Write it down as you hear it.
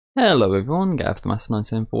Hello everyone,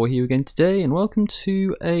 GavTheMaster974 here again today, and welcome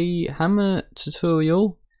to a hammer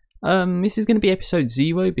tutorial. This is going to be episode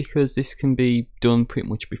 0 because this can be done pretty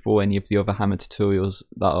much before any of the other hammer tutorials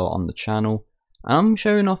that are on the channel. I'm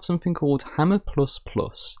showing off something called Hammer++.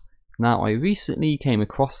 Now, I recently came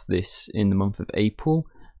across this in the month of April,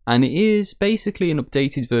 and it is basically an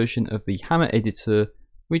updated version of the Hammer editor,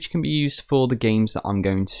 which can be used for the games that I'm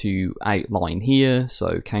going to outline here.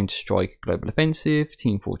 So Counter-Strike Global Offensive,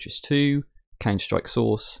 Team Fortress 2, Counter-Strike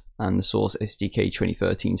Source, and the Source SDK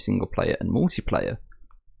 2013 single player and multiplayer.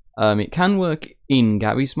 It can work in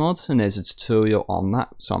Gary's mod, and there's a tutorial on that,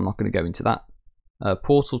 so I'm not going to go into that.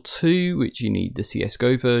 Portal 2, which you need the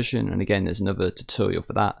CSGO version, and again there's another tutorial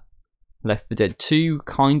for that. Left 4 Dead 2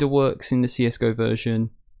 kinda works in the CSGO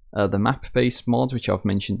version. The map-based mod, which I've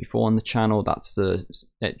mentioned before on the channel, that's the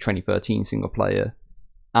 2013 single player,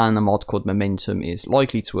 and a mod called Momentum is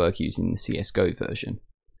likely to work using the CSGO version.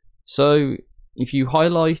 So if you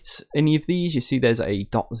highlight any of these, you see there's a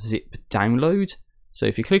 .zip download. So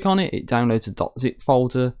if you click on it, it downloads a .zip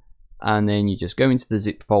folder, and then you just go into the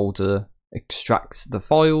zip folder, extract the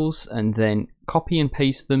files, and then copy and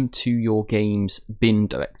paste them to your game's bin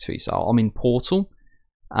directory. So I'm in Portal,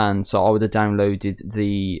 and so I would have downloaded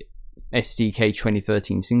the SDK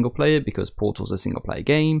 2013 single player because Portal's a single player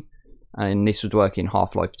game, and this would work in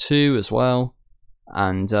Half-Life 2 as well.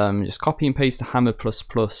 And just copy and paste the Hammer++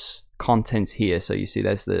 contents here. So you see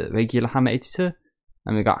there's the regular Hammer editor,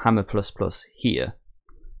 and we've got Hammer++ here.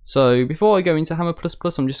 So before I go into Hammer++,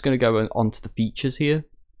 I'm just going to go on to the features here,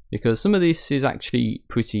 because some of this is actually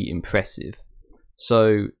pretty impressive.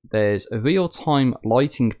 So there's a real-time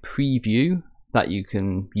lighting preview that you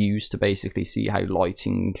can use to basically see how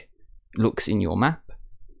lighting looks in your map.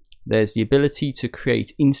 There's the ability to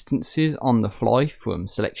create instances on the fly from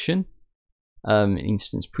selection,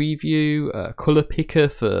 instance preview, a color picker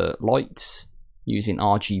for lights using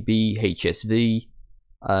RGB, HSV,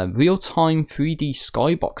 real-time 3D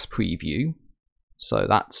skybox preview. So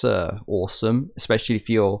that's awesome, especially if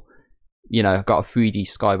you're, got a 3D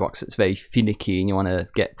skybox that's very finicky and you want to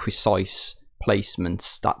get precise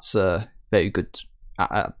placements. That's very good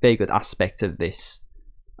aspect of this.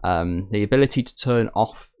 The ability to turn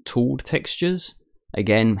off tooled textures,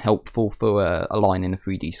 again helpful for aligning a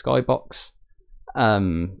 3D skybox.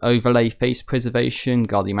 Overlay face preservation,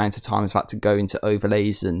 god, the amount of times I've had to go into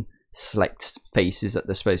overlays and select faces that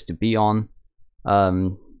they're supposed to be on.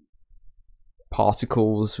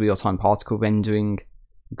 Particles, real-time particle rendering,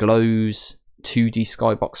 glows, 2D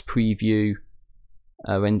skybox preview,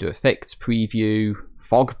 render effects preview,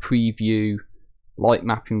 fog preview, light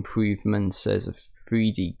map improvements. There's a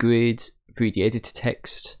 3D grid, 3D editor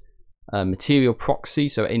text, material proxy,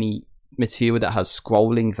 so any material that has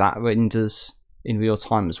scrolling that renders in real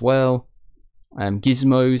time as well.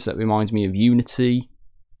 Gizmos, that reminds me of Unity,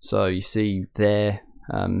 so you see there,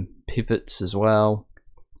 pivots as well,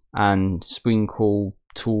 and sprinkle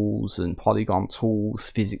tools and polygon tools,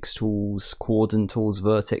 physics tools, coordinate tools,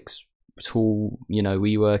 vertex tool,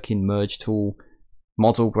 reworking, merge tool,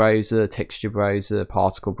 model browser, texture browser,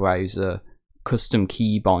 particle browser, custom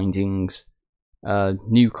key bindings,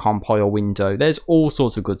 new compile window. There's all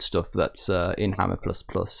sorts of good stuff that's in Hammer++.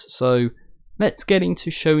 So let's get into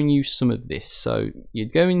showing you some of this. So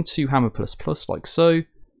you'd go into Hammer++ like so,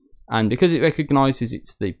 and because it recognizes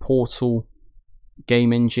it's the Portal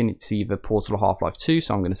game engine, it's either Portal or Half-Life 2,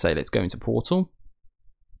 so I'm going to say let's go into Portal,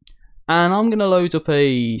 and I'm going to load up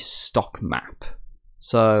a stock map.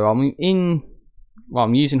 So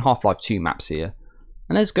I'm using Half-Life 2 maps here,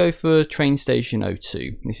 and let's go for Train Station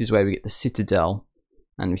 02. This is where we get the Citadel,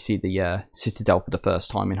 and we see the Citadel for the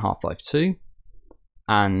first time in Half-Life 2.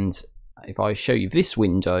 And if I show you this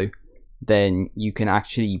window, then you can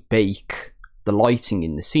actually bake the lighting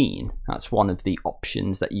in the scene. That's one of the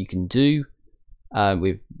options that you can do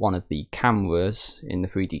with one of the cameras in the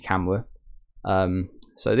 3D camera.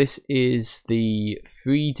 So this is the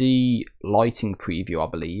 3D lighting preview,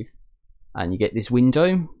 I believe, and you get this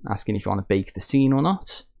window asking if you want to bake the scene or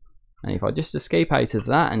not. And if I just escape out of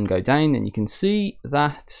that and go down, then you can see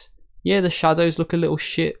that, yeah, the shadows look a little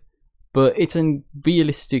shit, but it's a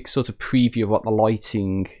realistic sort of preview of what the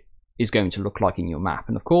lighting is going to look like in your map.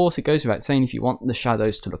 And of course, it goes without saying, if you want the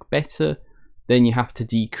shadows to look better, then you have to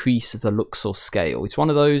decrease the Luxor scale. It's one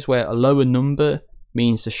of those where a lower number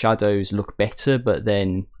means the shadows look better, but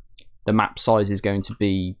then the map size is going to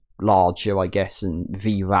be larger, I guess, and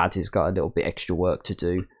VRAD has got a little bit extra work to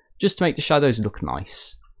do just to make the shadows look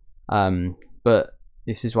nice. But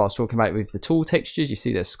this is what I was talking about with the tool textures. You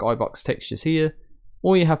see there's skybox textures here.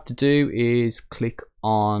 All you have to do is click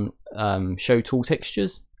on show tool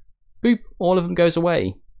textures. Boop, all of them goes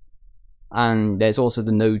away. And there's also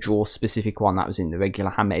the no draw specific one that was in the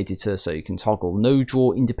regular Hammer editor, so you can toggle no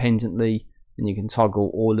draw independently, and you can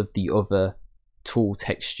toggle all of the other tool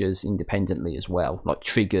textures independently as well, like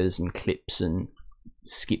triggers and clips and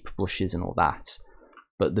skip brushes and all that.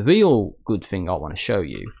 But the real good thing I want to show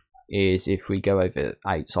you is if we go over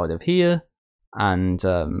outside of here and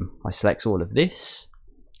I select all of this,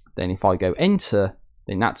 then if I go enter,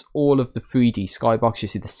 then that's all of the 3D skybox. You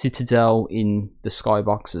see the citadel in the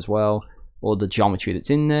skybox as well, all the geometry that's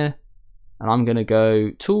in there. And I'm going to go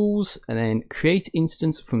tools and then create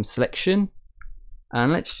instance from selection,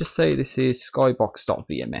 and let's just say this is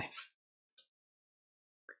skybox.vmf.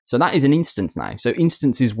 so that is an instance now. So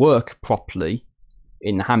instances work properly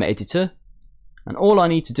in the Hammer editor, and all I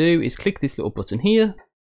need to do is click this little button here,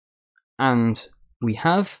 and we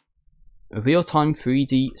have a real-time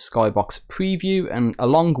 3D skybox preview. And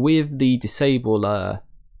along with the disable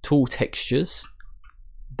tool textures,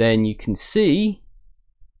 then you can see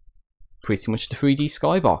pretty much the 3D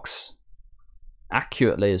skybox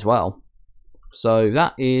accurately as well. So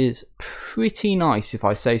that is pretty nice, if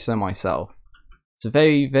I say so myself. It's a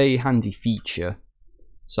very, very handy feature.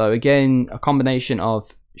 So again, a combination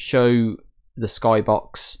of show the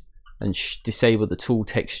skybox and disable the tool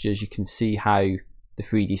textures, you can see how the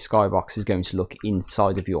 3D skybox is going to look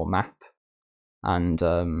inside of your map. And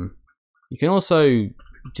you can also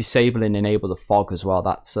disable and enable the fog as well.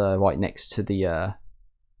 That's right next to the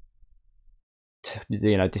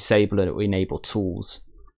disable and enable tools.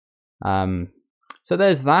 So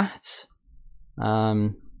there's that.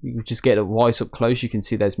 You just get it right up close. You can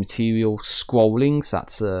see there's material scrolling, so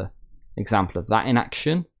that's an example of that in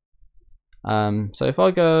action. So if I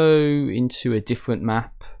go into a different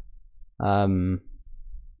map,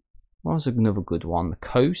 what was another good one? The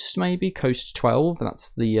coast, maybe coast 12.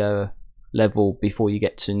 That's the level before you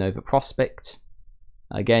get to Nova Prospect.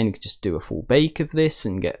 Again, you can just do a full bake of this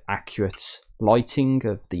and get accurate lighting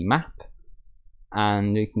of the map.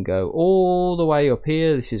 And you can go all the way up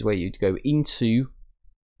here. This is where you'd go into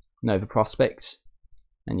Nova Prospect,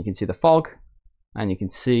 and you can see the fog, and you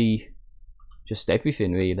can see just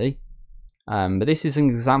everything really. But this is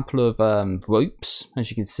an example of ropes.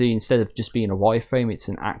 As you can see, instead of just being a wireframe, it's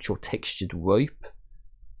an actual textured rope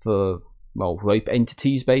for, well, rope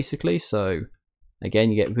entities basically. So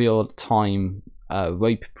again, you get real-time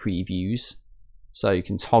rope previews, so you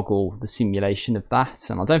can toggle the simulation of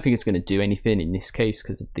that. And I don't think it's going to do anything in this case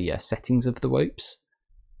because of the settings of the ropes.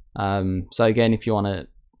 So again, if you want to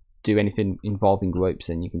do anything involving ropes,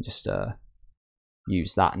 then you can just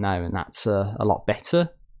use that now, and that's a lot better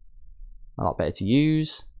to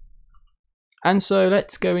use. And so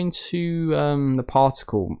let's go into the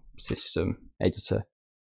particle system editor.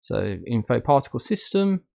 So info particle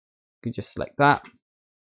system, you can just select that,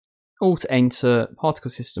 alt enter particle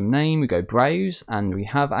system name, we go browse, and we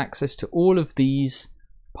have access to all of these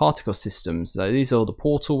particle systems. So these are the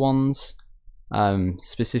portal ones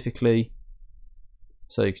specifically.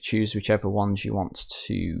 So you can choose whichever ones you want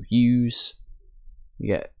to use.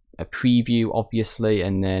 You get a preview obviously,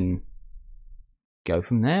 and then go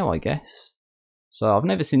from there, I guess. So I've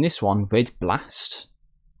never seen this one, Red Blast.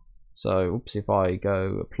 So oops, if I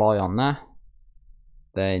go apply on that,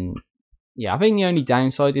 then yeah, I think the only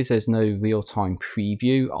downside is there's no real-time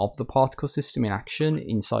preview of the particle system in action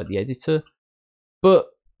inside the editor. But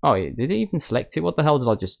oh yeah, did it even select it? What the hell did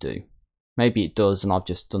I just do? Maybe it does and I've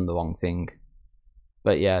just done the wrong thing.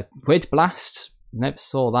 But yeah, Red Blast, never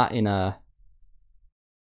saw that in a...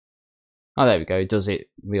 Oh, there we go, it does it,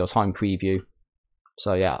 real-time preview.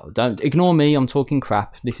 So yeah, don't ignore me, I'm talking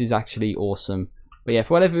crap. This is actually awesome. But yeah,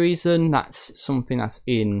 for whatever reason, that's something that's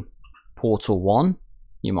in Portal 1.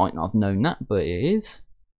 You might not have known that, but it is.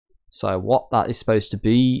 So what that is supposed to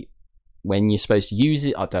be, when you're supposed to use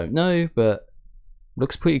it, I don't know, but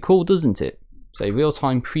looks pretty cool, doesn't it? So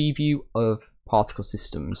real-time preview of particle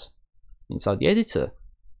systems inside the editor.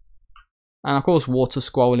 And of course water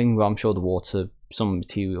scrolling, well, I'm sure the water, some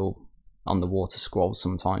material on the water scrolls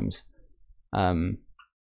sometimes.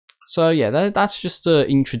 So yeah, that's just an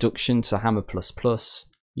introduction to Hammer++.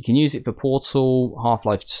 You can use it for Portal,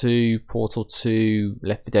 Half-Life 2, Portal 2,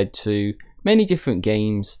 Left 4 Dead 2, many different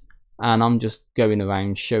games, and I'm just going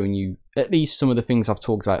around showing you at least some of the things I've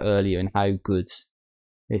talked about earlier and how good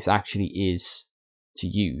this actually is to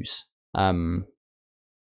use.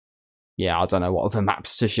 Yeah, I don't know what other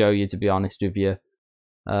maps to show you, to be honest with you.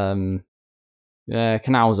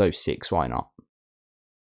 Canals 06, why not?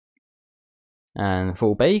 And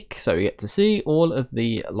full bake, so we get to see all of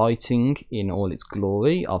the lighting in all its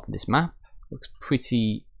glory of this map. Looks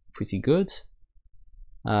pretty good.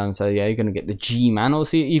 So yeah, you're going to get the G-Man.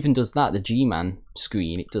 Also, it even does that, the G-Man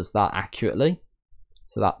screen, it does that accurately.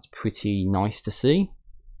 So that's pretty nice to see.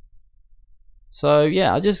 So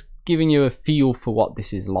yeah, I'm just giving you a feel for what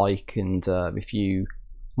this is like, and if you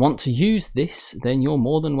want to use this, then you're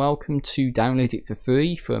more than welcome to download it for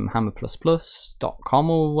free from hammerplus.com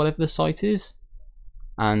or whatever the site is.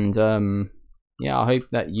 And yeah, I hope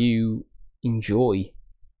that you enjoy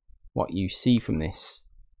what you see from this.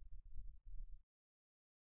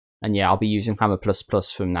 And yeah, I'll be using Hammer++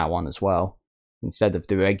 from now on as well, instead of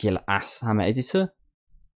the regular Hammer editor.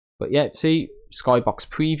 But yeah, see, Skybox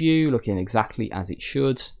preview looking exactly as it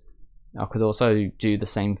should. I could also do the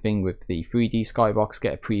same thing with the 3D Skybox,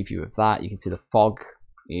 get a preview of that. You can see the fog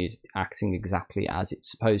is acting exactly as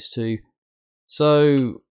it's supposed to.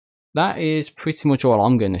 So that is pretty much all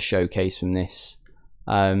I'm going to showcase from this.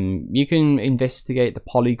 You can investigate the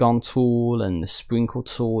polygon tool and the sprinkle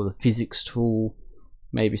tool, the physics tool,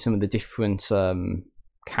 maybe some of the different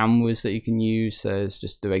cameras that you can use. There's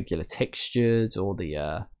just the regular textured or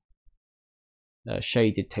the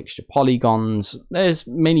shaded texture polygons. There's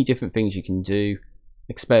many different things you can do.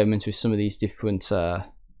 Experiment with some of these different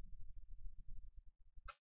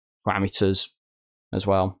parameters as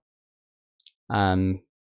well.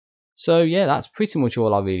 So yeah, that's pretty much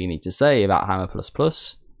all I really need to say about Hammer++.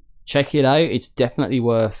 Check it out. It's definitely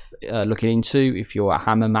worth looking into if you're a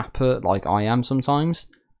Hammer mapper like I am sometimes.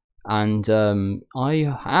 And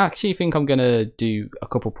I actually think I'm going to do a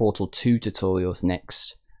couple Portal 2 tutorials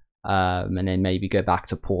next. And then maybe go back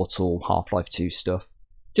to Portal, Half-Life 2 stuff,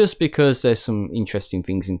 just because there's some interesting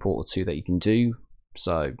things in Portal 2 that you can do.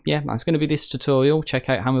 So yeah, that's going to be this tutorial. Check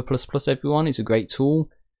out Hammer++, everyone. It's a great tool.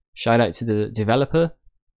 Shout out to the developer,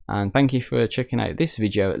 and thank you for checking out this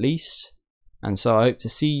video at least. And so I hope to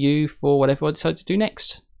see you for whatever I decide to do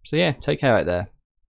next. So yeah, take care out there.